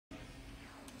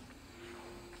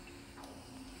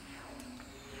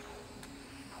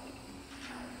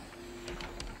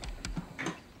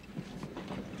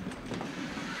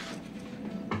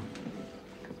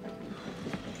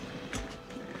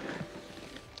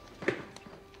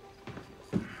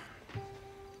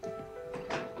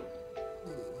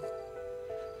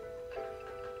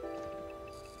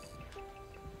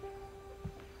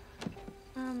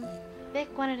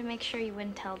wanted to make sure you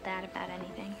wouldn't tell Dad about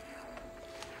anything.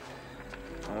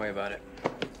 Don't worry about it.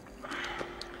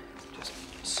 Just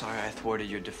sorry I thwarted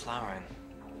your deflowering.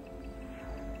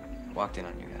 Walked in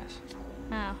on you guys.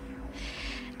 Oh,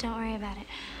 don't worry about it.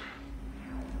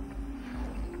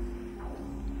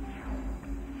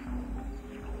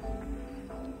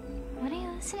 What are you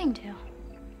listening to?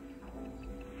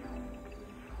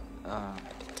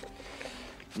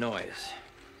 Noise.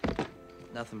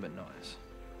 Nothing but noise.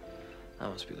 I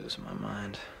must be losing my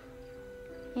mind.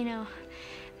 You know,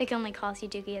 Vic only calls you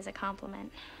Doogie as a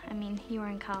compliment. I mean, you were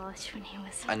in college when he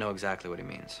was... I know exactly what he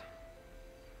means.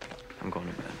 I'm going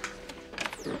to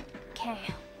bed. Okay.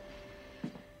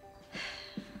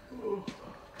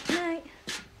 Good night.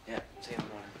 Yeah, see you in the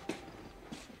morning.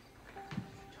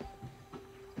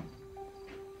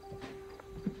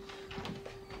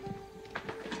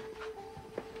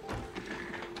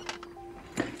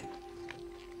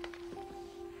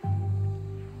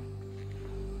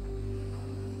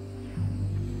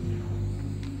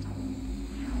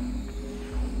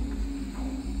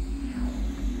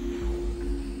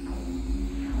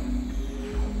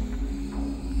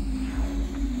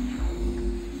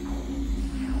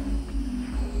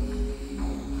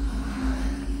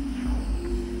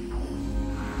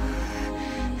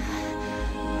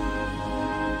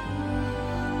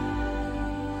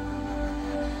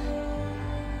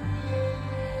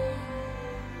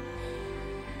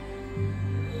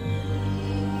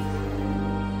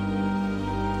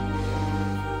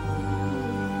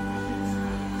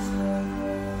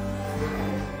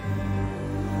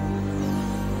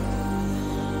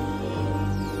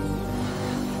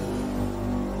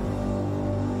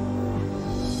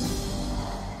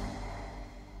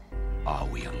 Are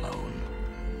we alone?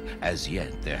 As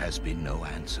yet, there has been no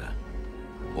answer.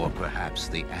 Or perhaps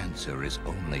the answer is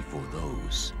only for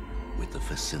those with the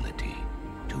facility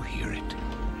to hear it.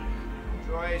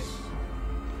 Joyce.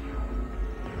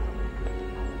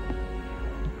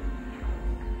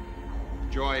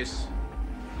 Joyce.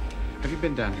 Have you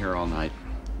been down here all night?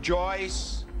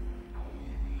 Joyce!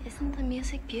 Isn't the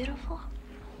music beautiful?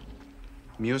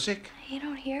 Music? You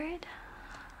don't hear it?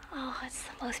 Oh, it's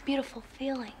the most beautiful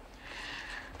feeling.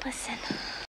 Listen.